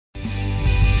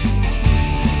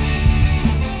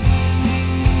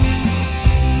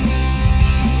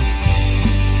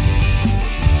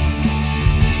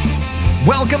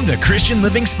Welcome to Christian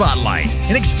Living Spotlight,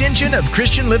 an extension of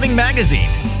Christian Living Magazine.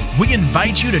 We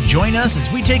invite you to join us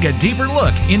as we take a deeper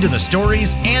look into the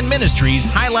stories and ministries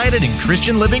highlighted in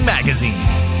Christian Living Magazine.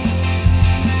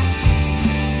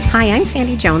 Hi, I'm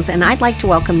Sandy Jones, and I'd like to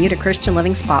welcome you to Christian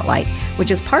Living Spotlight, which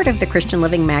is part of the Christian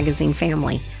Living Magazine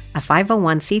family, a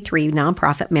 501c3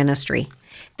 nonprofit ministry.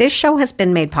 This show has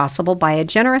been made possible by a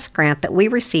generous grant that we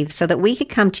received so that we could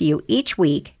come to you each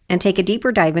week and take a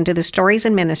deeper dive into the stories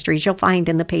and ministries you'll find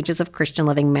in the pages of Christian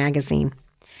Living Magazine.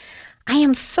 I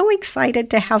am so excited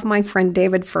to have my friend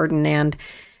David Ferdinand,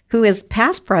 who is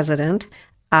past president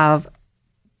of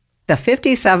the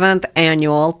 57th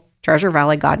annual Treasure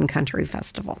Valley God and Country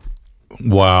Festival.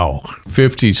 Wow,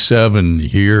 57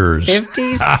 years.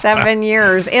 57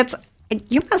 years.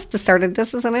 You must have started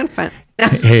this as an infant.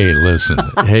 Hey, listen.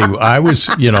 Hey, I was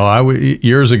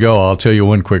years ago, I'll tell you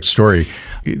one quick story.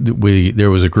 There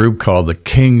was a group called the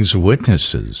King's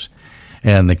Witnesses.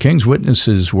 And the King's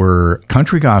Witnesses were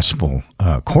country gospel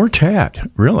quartet,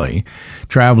 really,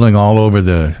 traveling all over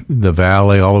the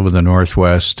valley, all over the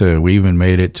Northwest. We even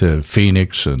made it to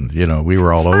Phoenix, and, we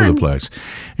were all over the place.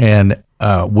 And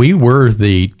we were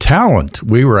the talent.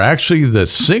 We were actually the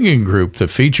singing group, the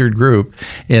featured group,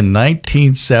 in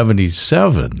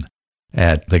 1977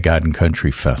 at the God and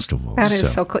Country Festival. That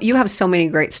is so cool. You have so many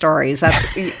great stories.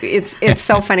 It's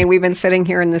so funny. We've been sitting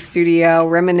here in the studio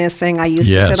reminiscing. I used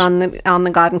to sit on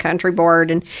the God and Country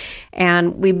board,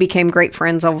 and we became great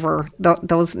friends over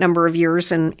those number of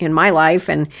years in my life.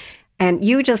 And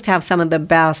you just have some of the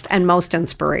best and most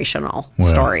inspirational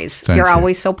stories. You're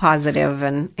always so positive,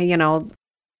 and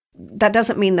that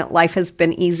doesn't mean that life has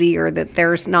been easy or that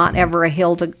there's not ever a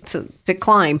hill to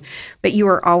climb, but you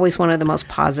are always one of the most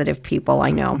positive people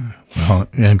I know. Well,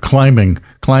 and climbing's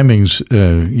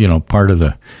part of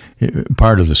the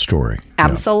story.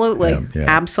 Absolutely. Yeah.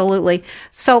 Absolutely.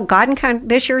 So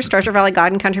this year's Treasure Valley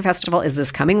God and Country Festival is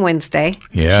this coming Wednesday,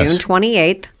 June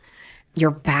 28th.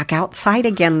 You're back outside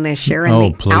again this year in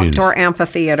the outdoor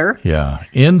amphitheater. Yeah.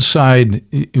 Inside,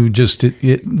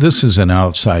 this is an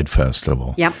outside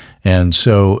festival. Yep. And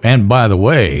by the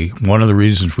way, one of the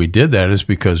reasons we did that is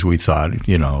because we thought,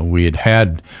 we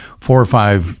had 4 or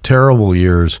 5 terrible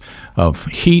years of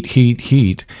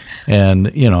heat.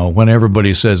 And, when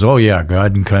everybody says, oh, yeah,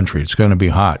 God and Country, it's going to be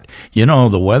hot.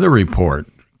 The weather report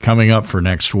coming up for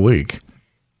next week,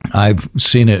 I've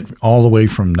seen it all the way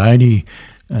from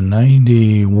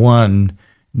 91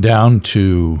 down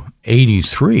to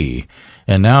 83,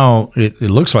 and now it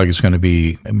looks like it's going to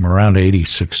be around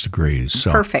 86 degrees.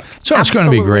 So perfect. So it's going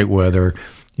to be great weather.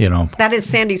 That is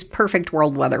Sandy's perfect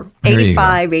world weather.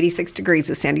 85, 86 degrees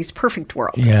is Sandy's perfect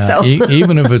world. Yeah. So.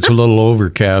 Even if it's a little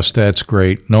overcast, that's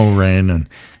great. No rain,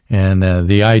 and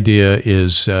the idea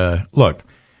is, look.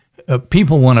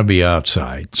 People want to be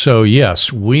outside. So,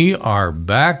 yes, we are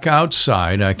back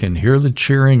outside. I can hear the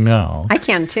cheering now. I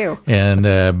can, too.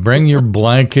 And bring your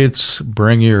blankets,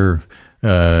 bring your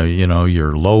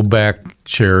low-back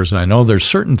chairs. I know there's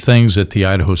certain things that the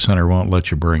Idaho Center won't let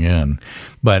you bring in.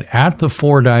 But at the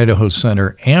Ford Idaho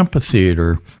Center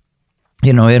Amphitheater,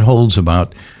 it holds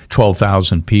about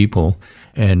 12,000 people.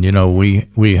 And,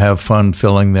 we have fun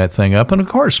filling that thing up. And, of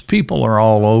course, people are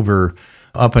all over,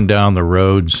 up and down the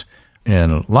roads.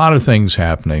 And a lot of things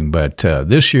happening, but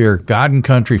this year, God and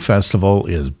Country Festival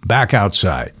is back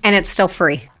outside. And it's still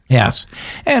free. Yes,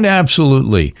 and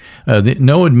absolutely.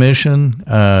 No admission.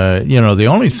 The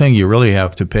only thing you really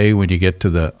have to pay when you get to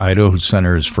the Idaho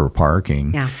Center is for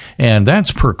parking. Yeah. And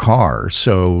that's per car.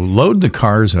 So load the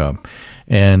cars up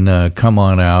and come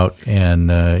on out.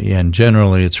 And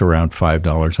generally it's around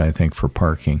 $5, I think, for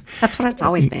parking. That's what it's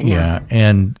always been, yeah.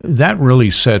 And that really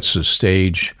sets the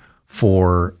stage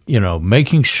for,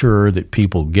 making sure that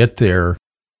people get there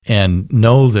and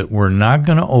know that we're not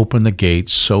going to open the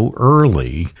gates so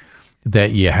early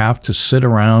that you have to sit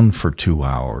around for 2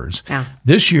 hours. Yeah.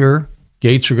 This year,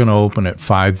 gates are going to open at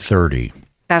 5:30.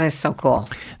 That is so cool.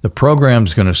 The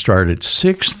program's going to start at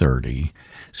 6:30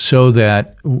 so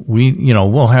that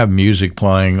we'll have music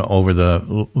playing over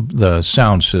the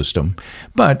sound system,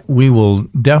 but we will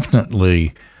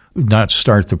definitely not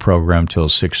start the program till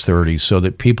 6:30 so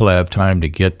that people have time to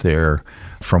get there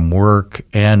from work,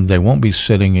 and they won't be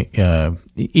sitting,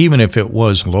 even if it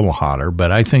was a little hotter,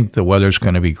 but I think the weather's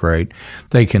going to be great.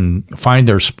 They can find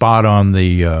their spot on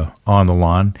the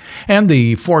lawn. And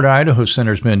the Ford Idaho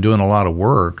Center's been doing a lot of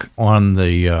work on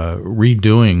the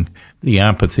redoing the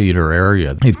amphitheater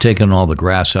area. They've taken all the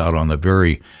grass out on the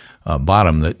very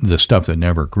bottom, the stuff that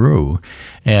never grew.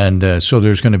 And so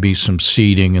there's going to be some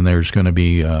seating, and there's going to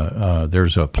be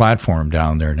there's a platform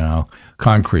down there now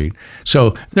concrete.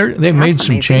 So they've made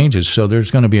some amazing. changes. So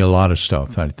there's going to be a lot of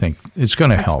stuff that I think it's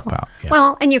going to help out. Yeah.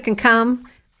 Well, and you can come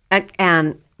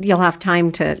and you'll have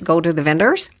time to go to the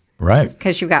vendors Right.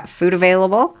 because you've got food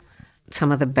available.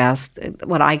 Some of the best,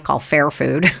 what I call fair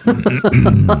food.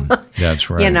 That's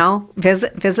right. You know,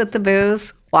 visit the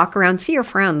booths, walk around, see your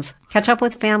friends, catch up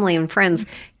with family and friends.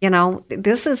 You know,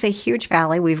 this is a huge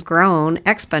valley. We've grown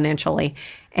exponentially.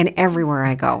 And everywhere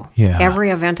I go, every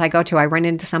event I go to, I run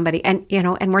into somebody. And, you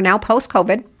know, and we're now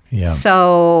post-COVID. Yeah.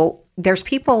 So there's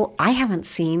people I haven't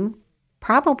seen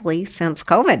probably since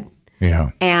COVID.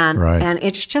 Yeah. And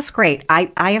it's just great.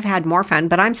 I have had more fun,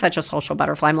 but I'm such a social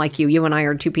butterfly. I'm like you. You and I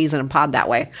are two peas in a pod that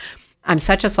way. I'm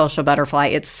such a social butterfly.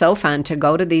 It's so fun to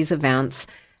go to these events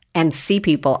and see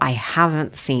people I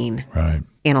haven't seen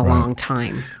in a long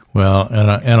time. Well,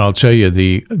 and I'll tell you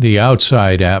the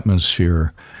outside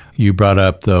atmosphere. You brought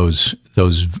up those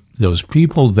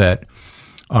people that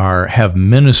have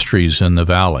ministries in the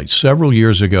valley. Several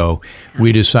years ago,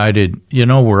 we decided, you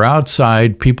know, we're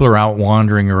outside, people are out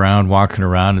wandering around, walking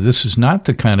around. This is not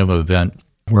the kind of event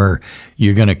where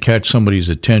you're going to catch somebody's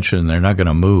attention and they're not going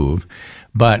to move,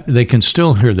 but they can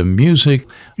still hear the music.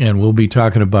 And we'll be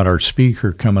talking about our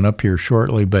speaker coming up here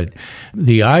shortly. But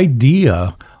the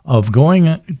idea of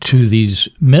going to these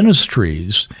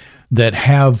ministries that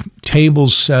have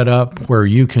tables set up where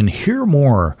you can hear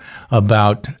more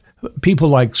about people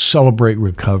like Celebrate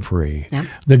Recovery,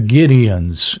 the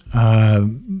Gideons,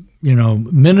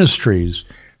 ministries.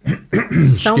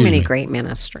 So many great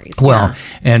ministries. Well,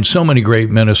 and so many great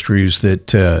ministries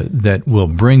that will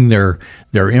bring their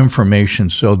information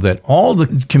so that all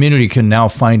the community can now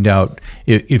find out.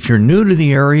 If you're new to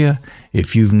the area,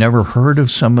 if you've never heard of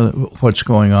some of what's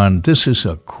going on, this is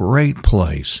a great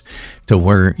place to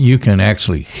where you can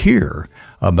actually hear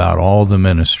about all the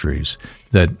ministries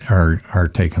that are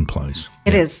taking place.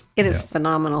 It is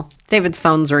phenomenal. David's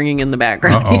phone's ringing in the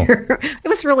background here. It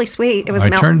was really sweet. It was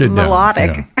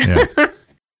melodic. Yeah.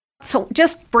 So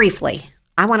just briefly,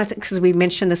 I wanted to, because we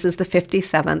mentioned this is the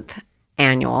 57th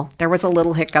annual. There was a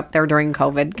little hiccup there during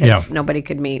COVID because nobody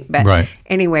could meet. But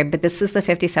anyway, but this is the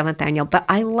 57th annual. But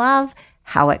I love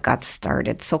how it got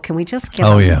started. So can we just give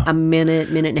a minute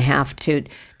and a half to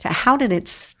how did it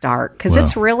start? Because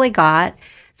it's really got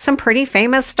some pretty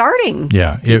famous starting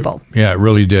people. It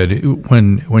really did.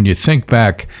 When you think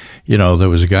back, you know, there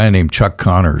was a guy named Chuck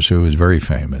Connors who was very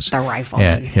famous. The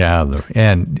rifleman.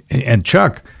 And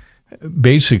Chuck,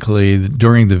 basically,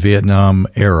 during the Vietnam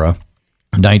era,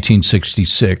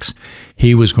 1966,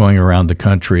 he was going around the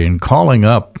country and calling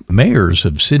up mayors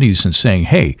of cities and saying,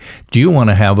 hey, do you want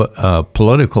to have a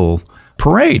political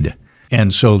parade?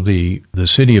 And so the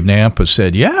city of Nampa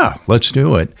said, yeah, let's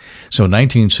do it. So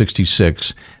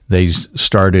 1966, they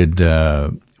started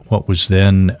what was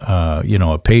then,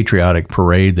 a patriotic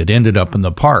parade that ended up in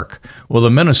the park. Well, the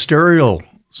Ministerial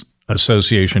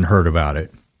Association heard about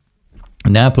it.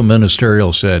 Napa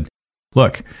Ministerial said,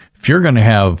 look, if you're going to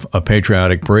have a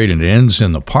patriotic parade and it ends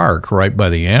in the park right by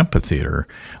the amphitheater,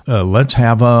 let's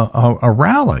have a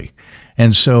rally.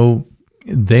 And so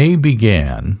they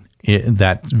began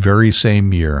that very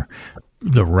same year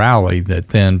the rally that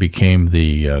then became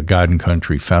the God and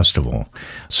Country Festival,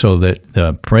 so that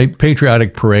the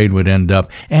patriotic parade would end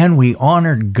up, and we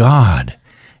honored God,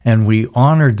 and we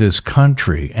honored this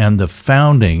country and the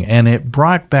founding, and it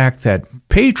brought back that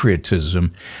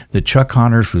patriotism that Chuck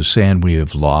Connors was saying we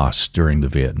have lost during the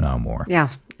Vietnam War. Yeah,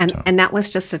 and that was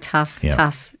just a tough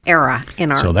era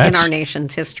in our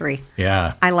nation's history.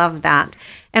 Yeah, I love that,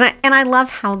 and I love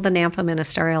how the Nampa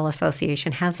Ministerial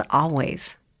Association has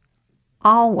always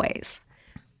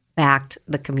backed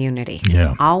the community.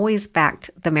 Yeah. Always backed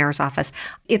the mayor's office.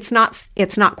 It's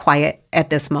not quiet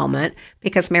at this moment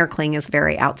because Mayor Kling is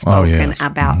very outspoken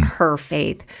about her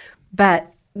faith.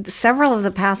 But several of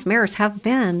the past mayors have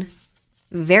been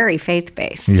very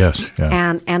faith-based. Yes.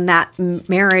 Yeah. And that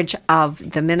marriage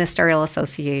of the ministerial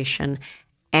association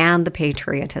and the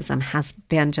patriotism has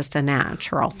been just a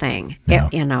natural thing. Yeah.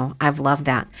 I've loved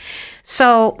that.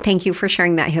 So thank you for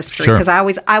sharing that history, because I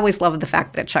always loved the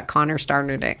fact that Chuck Connor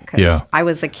started it, because I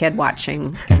was a kid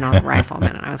watching,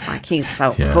 Rifleman, and I was like, he's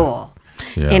so cool.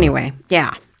 Yeah. Anyway,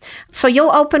 So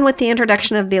you'll open with the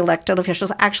introduction of the elected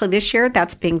officials. Actually, this year,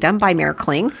 that's being done by Mayor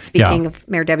Kling. Speaking of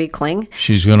Mayor Debbie Kling.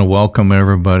 She's going to welcome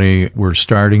everybody. We're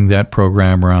starting that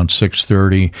program around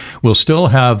 6:30. We'll still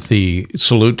have the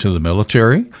salute to the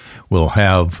military. We'll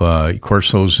have, of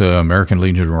course, those American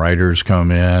Legion Riders come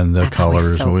in, the that's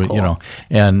colors, so cool.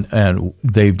 And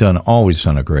they've always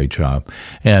done a great job.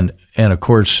 And of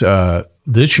course,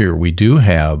 this year, we do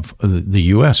have the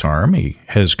U.S. Army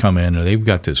has come in, and they've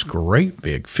got this great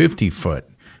big 50-foot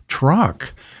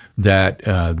truck that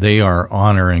they are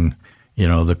honoring,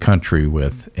 the country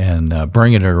with and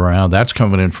bringing it around. That's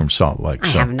coming in from Salt Lake. I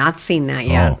have not seen that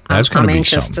yet. That's I'm be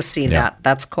anxious something. to see that.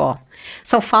 That's cool.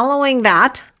 So following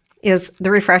that is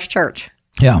the Refresh Church.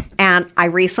 Yeah. And I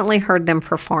recently heard them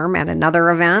perform at another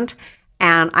event.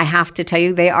 And I have to tell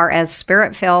you, they are as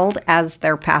spirit-filled as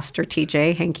their pastor,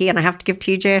 TJ Henke. And I have to give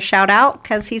TJ a shout-out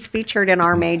because he's featured in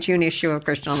our May-June issue of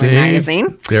Christian Living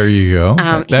Magazine. There you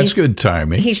go. That's good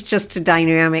timing. He's just a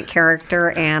dynamic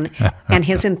character, and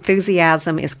his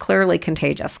enthusiasm is clearly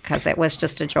contagious because it was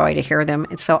just a joy to hear them.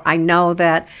 And so I know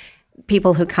that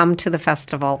people who come to the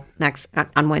festival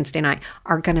on Wednesday night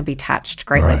are going to be touched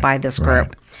greatly by this group.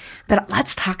 Right. But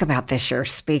let's talk about this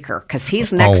year's speaker, because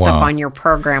he's next up on your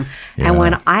program. Yeah. And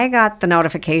when I got the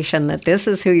notification that this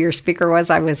is who your speaker was,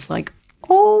 I was like,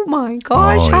 oh my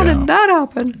gosh, how did that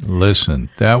happen? Listen,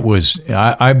 that was,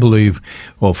 I believe,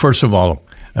 well, first of all,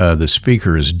 the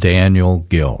speaker is Daniel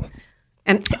Gill.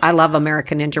 And I love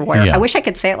American Ninja Warrior. Yeah. I wish I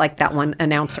could say it like that one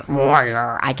announcer,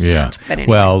 Warrior. I can't. But anyway.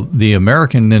 Well, the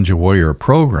American Ninja Warrior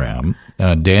program,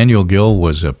 Daniel Gill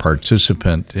was a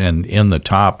participant and in the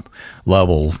top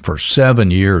level for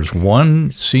 7 years.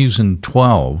 One season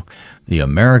 12, the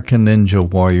American Ninja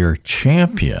Warrior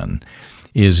champion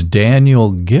is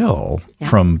Daniel Gill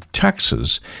from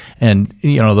Texas. And,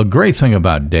 the great thing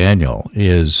about Daniel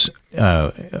is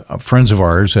friends of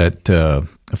ours at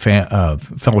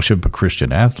Fellowship of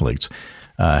Christian Athletes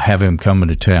have him come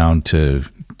into town to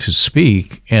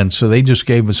speak, and so they just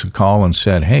gave us a call and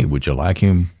said, "Hey, would you like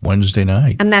him Wednesday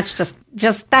night?" And that's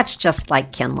just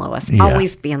like Ken Lewis,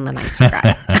 always being the nicer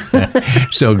guy.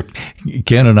 So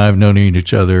Ken and I have known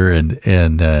each other,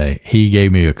 and he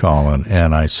gave me a call,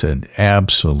 and I said,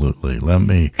 "Absolutely, let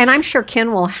me." And I'm sure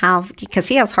Ken will have, because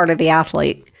he has Heart of the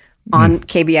Athlete on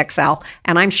KBXL,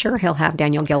 and I'm sure he'll have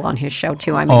Daniel Gill on his show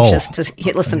too. I'm anxious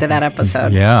to listen to that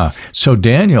episode. Yeah. So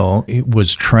Daniel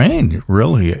was trained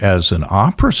really as an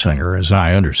opera singer, as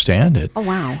I understand it. Oh,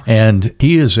 wow. And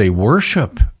he is a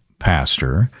worship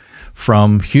pastor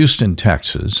from Houston,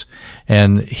 Texas,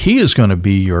 and he is going to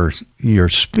be your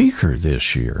speaker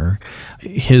this year.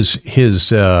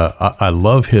 I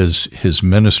love his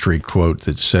ministry quote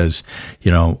that says,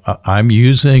 I'm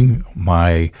using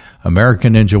my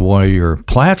American Ninja Warrior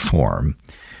platform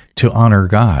to honor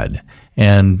God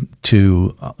and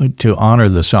to honor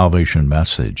the salvation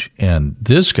message. And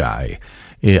this guy,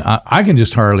 I can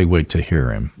just hardly wait to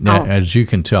hear him. As you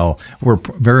can tell, we're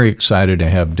very excited to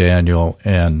have Daniel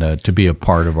and to be a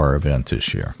part of our event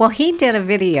this year. Well, he did a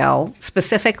video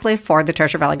specifically for the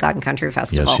Treasure Valley God and Country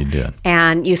Festival. Yes, he did.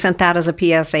 And you sent that as a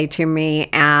PSA to me,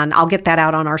 and I'll get that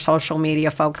out on our social media,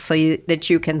 folks, so that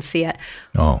you can see it.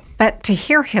 Oh. But to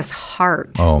hear his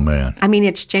heart. Oh, man. I mean,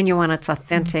 it's genuine, it's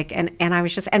authentic. And I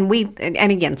was just, and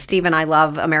again, Steve and I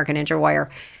love American Ninja Warrior.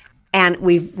 And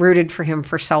we've rooted for him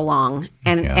for so long,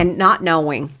 and not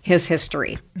knowing his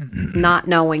history, not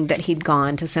knowing that he'd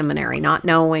gone to seminary, not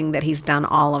knowing that he's done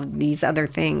all of these other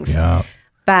things. Yeah.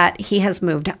 But he has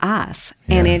moved to us,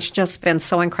 and it's just been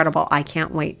so incredible. I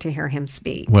can't wait to hear him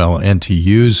speak. Well, and to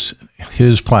use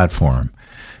his platform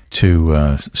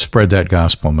to spread that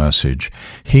gospel message,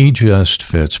 he just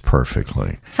fits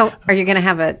perfectly. So are you going to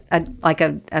have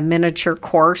a miniature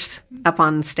course up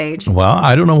on stage? Well,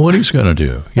 I don't know what he's going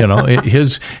to do.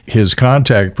 His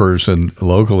contact person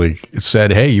locally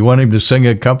said, "Hey, you want him to sing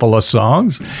a couple of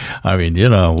songs?" I mean,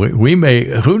 we may,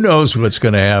 who knows what's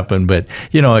going to happen, but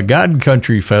at God and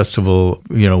Country Festival,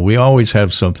 we always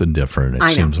have something different,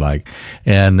 it seems like.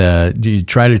 And you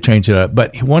try to change it up,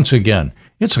 but once again,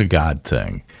 it's a God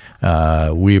thing.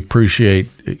 We appreciate,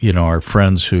 our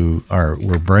friends who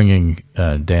we're bringing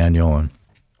Daniel,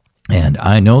 and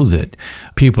I know that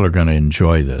people are going to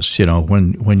enjoy this.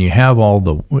 When you have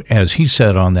all as he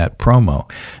said on that promo,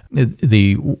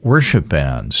 the worship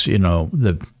bands,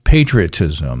 the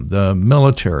patriotism, the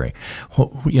military,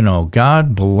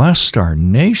 God blessed our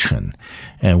nation,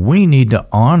 and we need to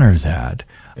honor that.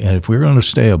 And if we're going to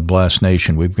stay a blessed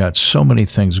nation, we've got so many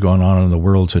things going on in the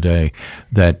world today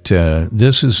that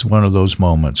this is one of those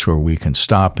moments where we can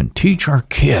stop and teach our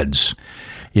kids,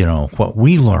 what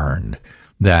we learned,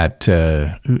 that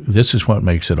this is what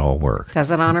makes it all work.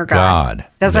 Does it honor God?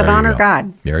 Does it honor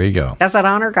God? There you go. Does it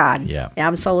honor God? Yeah.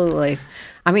 Absolutely.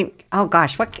 I mean, oh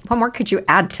gosh, what more could you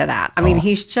add to that? I mean,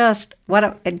 he's just, what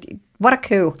a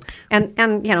coup. And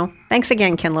thanks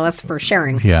again, Ken Lewis, for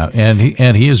sharing. Yeah, and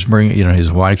he is bringing,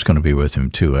 his wife's going to be with him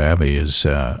too. Abby is,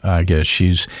 I guess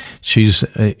she's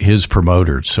his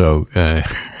promoter. So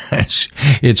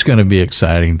it's going to be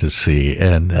exciting to see.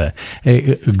 And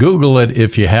Google it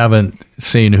if you haven't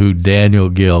seeing who Daniel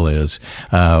Gill is.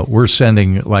 We're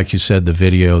sending, like you said, the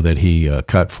video that he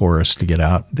cut for us to get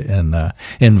out and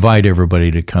invite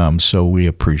everybody to come. So we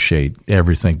appreciate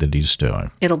everything that he's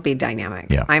doing. It'll be dynamic.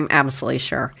 Yeah. I'm absolutely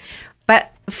sure.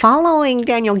 But following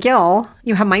Daniel Gill,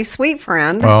 you have my sweet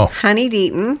friend, Honey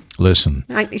Deaton. Listen.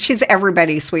 She's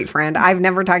everybody's sweet friend. I've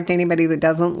never talked to anybody that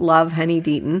doesn't love Honey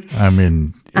Deaton. I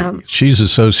mean, she's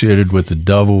associated with the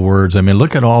double words. I mean,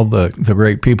 look at all the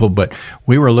great people. But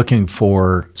we were looking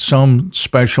for some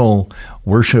special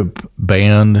worship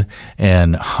band,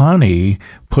 and Honey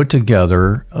put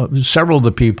together several of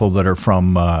the people that are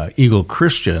from Eagle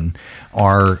Christian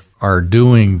are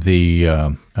doing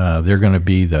the. They're going to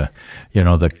be the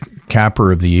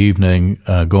capper of the evening,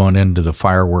 going into the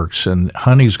fireworks. And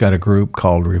Honey's got a group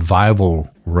called Revival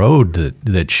Road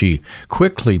that she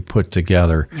quickly put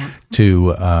together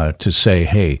to say,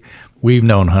 hey, we've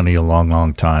known Honey a long,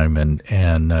 long time,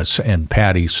 and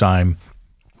Patty Syme.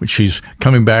 She's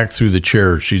coming back through the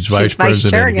chair. She's vice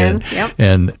president again. Yep.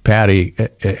 And Patty,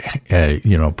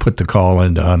 put the call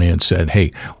into Honey and said,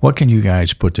 hey, what can you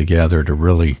guys put together to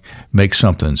really make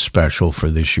something special for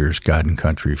this year's God and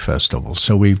Country Festival?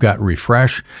 So we've got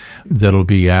Refresh that'll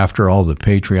be after all the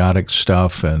patriotic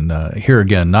stuff. And here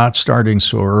again, not starting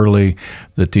so early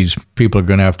that these people are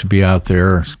going to have to be out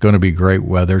there. It's going to be great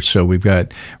weather. So we've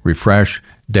got Refresh,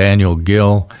 Daniel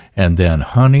Gill, and then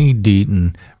Honey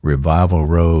Deaton, Revival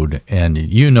Road, and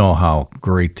you know how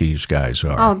great these guys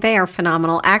are. Oh, they are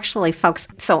phenomenal. Actually, folks,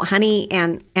 so Honey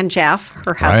and Jeff,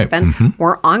 her husband,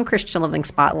 were on Christian Living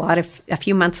Spotlight a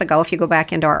few months ago. If you go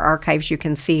back into our archives, you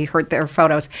can see their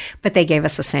photos, but they gave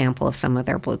us a sample of some of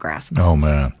their bluegrass. Oh,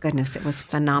 man. Goodness, it was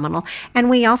phenomenal.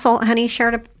 And we also, Honey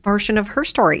shared a version of her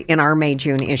story in our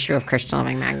May-June issue of Christian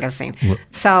Living Magazine.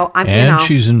 So,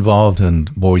 she's involved in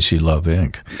Boise Love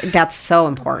Inc. That's so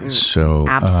important. So,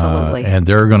 absolutely. And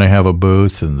they're going to have a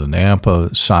booth in the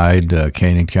Nampa side,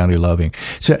 Canyon County Loving.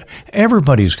 So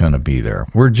everybody's going to be there.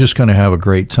 We're just going to have a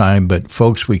great time. But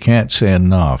folks, we can't say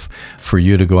enough for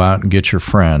you to go out and get your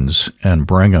friends and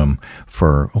bring them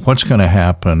for what's going to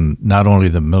happen, not only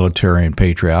the military and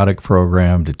patriotic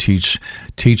program to teach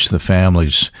the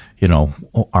families,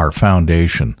 our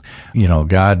foundation.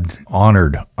 God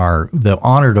honored the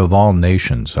honored of all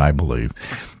nations, I believe.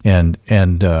 And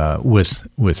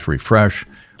with Refresh,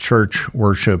 church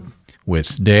worship,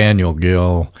 with Daniel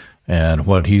Gill and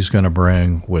what he's going to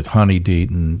bring with Honey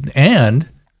Deaton, and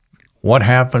what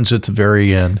happens at the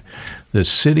very end, the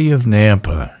city of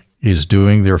Nampa is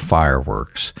doing their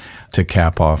fireworks to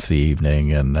cap off the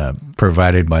evening, and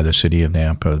provided by the city of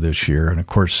Nampa this year. And of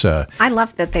course, I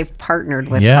love that they've partnered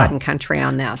with God and Country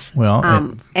on this. Well,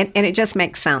 and it just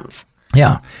makes sense.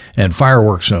 Yeah, and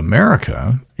Fireworks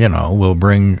America, will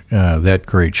bring that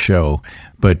great show.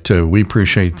 But we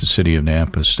appreciate the city of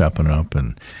Nampa stepping up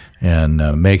and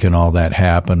making all that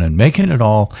happen and making it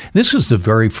all. This is the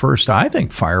very first, I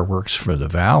think, fireworks for the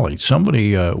Valley.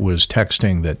 Somebody was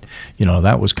texting that,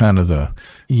 that was kind of the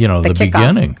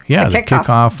beginning. Yeah, the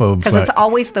kickoff of. Because it's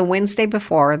always the Wednesday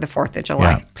before the 4th of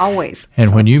July. Yeah. Always.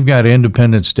 And when you've got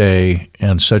Independence Day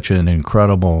and such an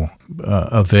incredible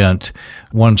event,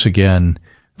 once again,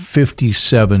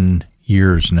 57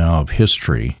 years now of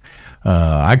history.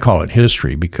 I call it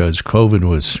history because COVID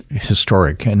was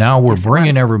historic. And now we're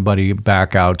bringing everybody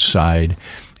back outside.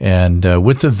 And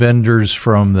with the vendors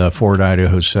from the Ford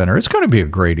Idaho Center, it's going to be a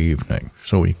great evening.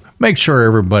 So we make sure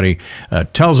everybody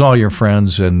tells all your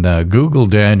friends and Google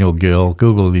Daniel Gill,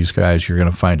 Google these guys. You're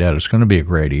going to find out it's going to be a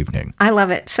great evening. I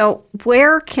love it. So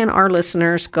where can our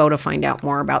listeners go to find out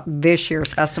more about this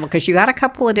year's festival? Because you got a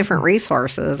couple of different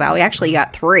resources. I actually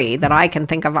got 3 that I can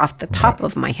think of off the top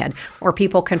of my head where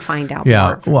people can find out more.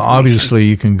 Yeah, well, obviously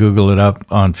you can Google it up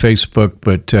on Facebook,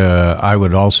 but I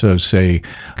would also say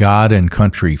God and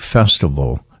Country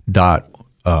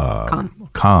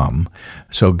Festival.com.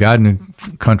 So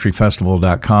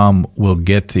godandcountryfestival.com will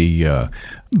get you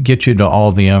to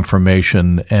all the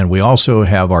information. And we also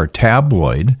have our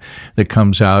tabloid that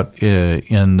comes out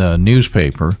in the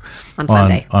newspaper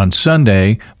on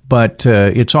Sunday, but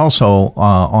it's also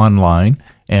online.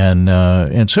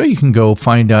 And so you can go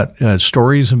find out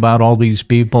stories about all these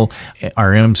people.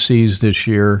 Our MCs this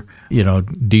year,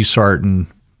 D. Sarton,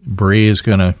 Bree is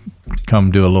going to come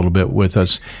do a little bit with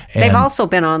us. And they've also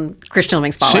been on Christian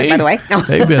Living Spotlight, by the way.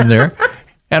 They've been there.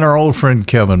 And our old friend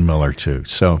Kevin Miller, too.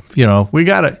 So, we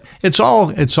got it. It's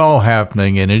all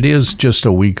happening, and it is just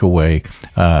a week away.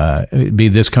 It'll be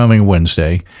this coming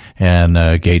Wednesday,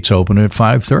 and gates open at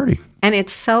 5:30. And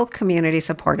it's so community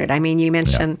supported. I mean, you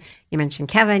mentioned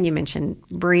Kevin, you mentioned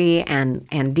Bree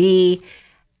and Dee.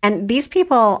 And these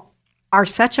people are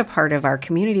such a part of our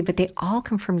community, but they all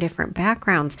come from different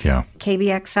backgrounds. Yeah.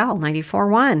 KBXL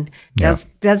 94.1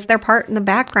 does their part in the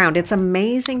background. It's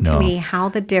amazing to me how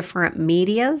the different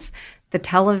medias, the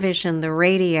television, the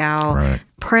radio,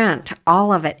 print,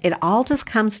 all of it, it all just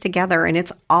comes together, and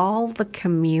it's all the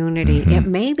community. It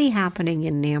may be happening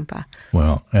in Nampa,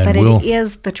 but it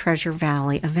is the Treasure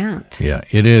Valley event. Yeah,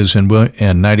 it is, and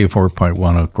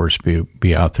 94.1, of course,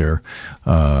 be out there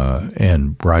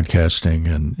and broadcasting,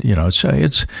 and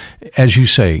it's as you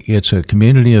say, it's a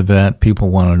community event.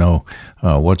 People want to know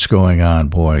what's going on.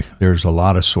 Boy, there's a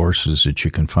lot of sources that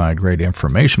you can find great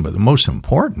information, but the most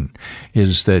important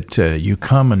is that you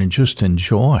come and just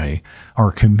enjoy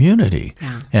our community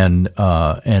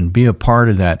and be a part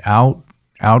of that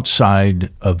outside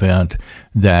event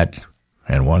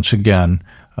and once again,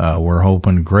 we're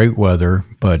hoping great weather,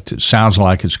 but it sounds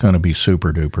like it's going to be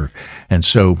super duper. And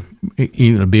so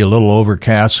it'll be a little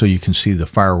overcast so you can see the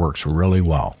fireworks really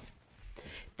well.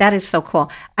 That is so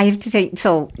cool. I have to say,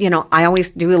 I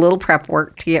always do a little prep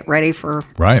work to get ready for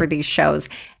these shows.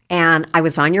 And I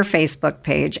was on your Facebook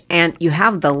page, and you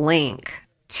have the link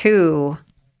to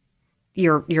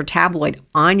your tabloid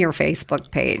on your Facebook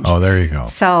page. Oh, there you go.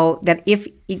 So that if,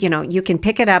 you can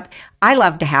pick it up. I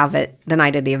love to have it the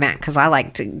night of the event because I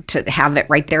like to have it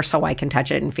right there so I can touch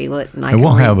it and feel it. And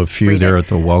we'll have a few there at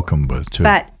the welcome booth, too.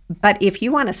 But if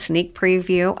you want a sneak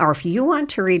preview, or if you want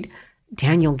to read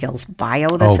Daniel Gill's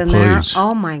bio that's in there.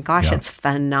 Oh my gosh, it's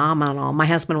phenomenal. My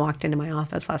husband walked into my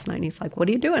office last night and he's like, "What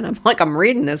are you doing?" I'm like, "I'm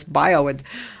reading this bio. It's,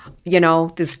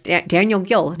 this Daniel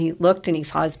Gill." And he looked and he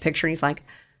saw his picture and he's like,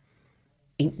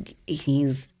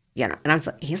 he's, and I was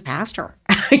like, "He's pastor."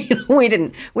 We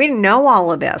didn't know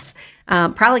all of this.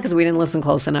 Probably because we didn't listen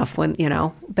close enough when,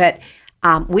 but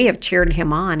we have cheered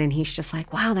him on, and he's just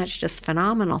like, "Wow, that's just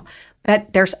phenomenal."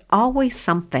 But there's always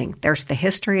something. There's the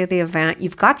history of the event.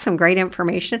 You've got some great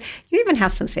information. You even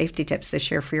have some safety tips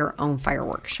this year for your own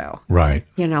fireworks show. Right.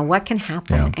 What can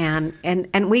happen. Yeah.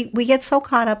 And we get so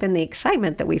caught up in the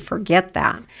excitement that we forget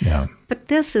that. Yeah. But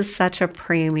this is such a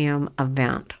premium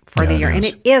event for the year.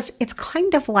 And it's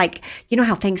kind of like,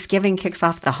 how Thanksgiving kicks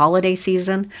off the holiday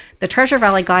season? The Treasure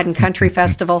Valley God and Country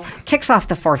Festival kicks off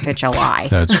the 4th of July.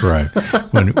 That's right.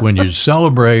 When you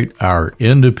celebrate our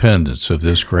independence of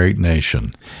this great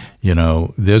nation,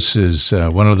 this is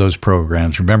one of those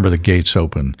programs. Remember, the gates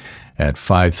open at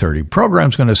 5:30.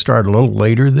 Program's going to start a little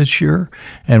later this year,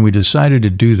 and we decided to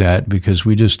do that because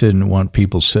we just didn't want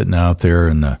people sitting out there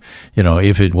in the,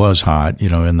 if it was hot,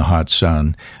 in the hot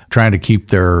sun, trying to keep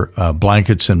their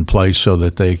blankets in place so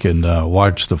that they can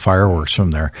watch the fireworks from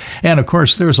there. And, of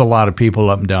course, there's a lot of people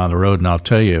up and down the road, and I'll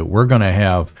tell you, we're going to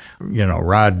have,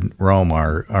 Rod Rome,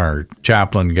 our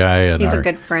chaplain guy. And he's a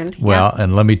good friend. Well,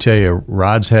 and let me tell you,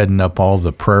 Rod's heading up all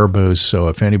the prayer booths, so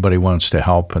if anybody wants to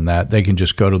help in that, they can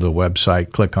just go to the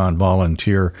website, click on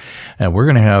volunteer, and we're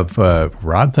going to have,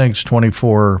 Rod thinks,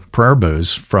 24 prayer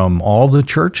booths from all the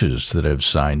churches that have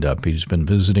signed up. He's been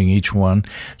visiting each one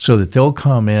so that they'll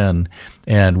come in,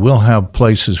 and we'll have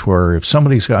places where if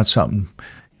somebody's got something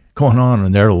going on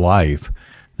in their life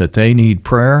that they need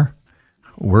prayer,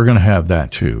 we're going to have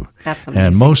that too. That's amazing.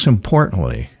 And most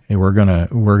importantly, we're going to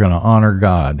honor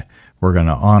God. We're going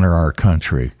to honor our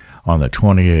country on the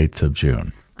 28th of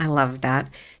June. I love that.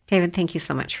 David, thank you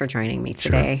so much for joining me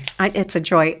today. Sure. It's a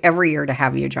joy every year to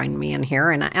have you join me in here,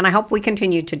 and I hope we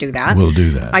continue to do that. We'll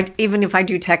do that. Even if I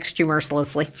do text you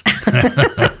mercilessly.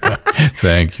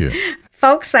 Thank you.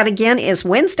 Folks, that again is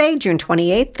Wednesday, June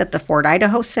 28th at the Ford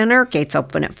Idaho Center. Gates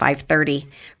open at 5:30.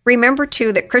 Remember,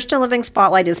 too, that Christian Living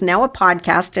Spotlight is now a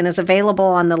podcast and is available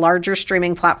on the larger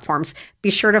streaming platforms.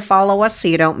 Be sure to follow us so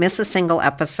you don't miss a single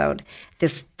episode.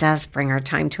 This does bring our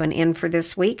time to an end for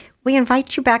this week. We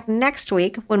invite you back next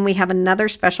week when we have another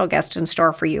special guest in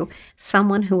store for you,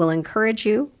 someone who will encourage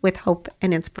you with hope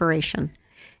and inspiration.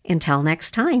 Until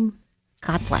next time,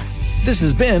 God bless. This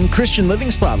has been Christian Living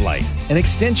Spotlight, an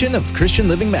extension of Christian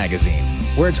Living Magazine,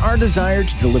 where it's our desire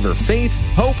to deliver faith,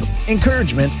 hope,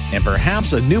 encouragement, and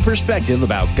perhaps a new perspective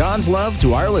about God's love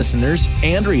to our listeners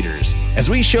and readers,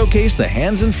 as we showcase the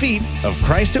hands and feet of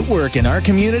Christ at work in our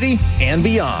community and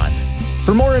beyond.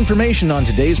 For more information on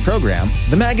today's program,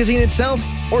 the magazine itself,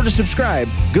 or to subscribe,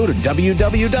 go to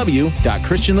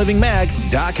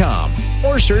www.christianlivingmag.com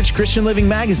or search Christian Living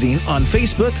Magazine on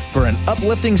Facebook for an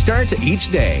uplifting start to each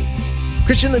day.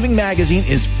 Christian Living Magazine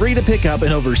is free to pick up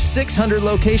in over 600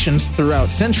 locations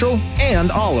throughout Central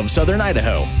and all of Southern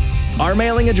Idaho. Our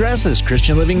mailing address is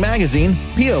Christian Living Magazine,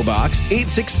 P.O. Box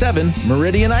 867,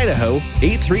 Meridian, Idaho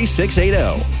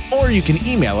 83680. Or you can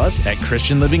email us at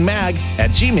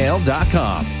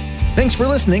christianlivingmag@gmail.com. Thanks for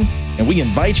listening, and we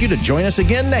invite you to join us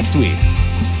again next week.